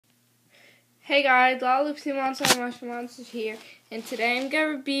Hey guys, Lalaloopsy Monster here, and today I'm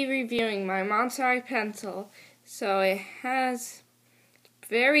going to be reviewing my Monster pencil. So it has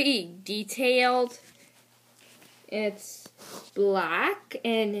very detailed, it's black,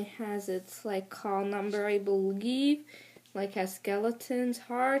 and it has its call number, I believe, has skeletons,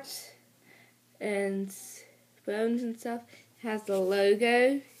 hearts, and bones and stuff. It has the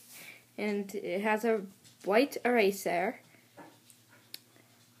logo, and it has a white eraser.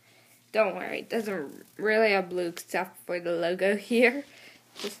 Don't worry, it doesn't really have blue except for the logo here.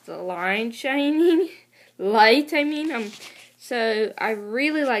 Just the line shining. Light, I mean. So I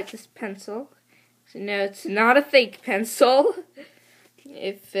really like this pencil. So no, it's not a fake pencil.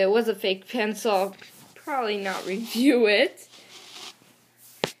 If it was a fake pencil, I'd probably not review it.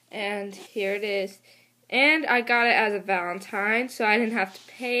 And here it is. And I got it as a Valentine, so I didn't have to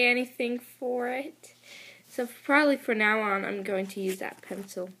pay anything for it. So probably for now on, I'm going to use that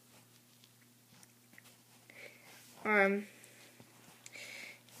pencil.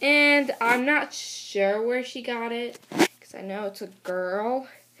 And I'm not sure where she got it, because I know it's a girl.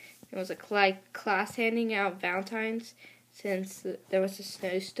 It was a class handing out Valentines, since there was a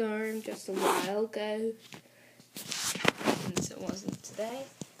snowstorm just a while ago. Since it wasn't today,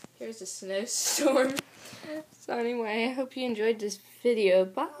 here's a snowstorm. So anyway, I hope you enjoyed this video.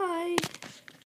 Bye!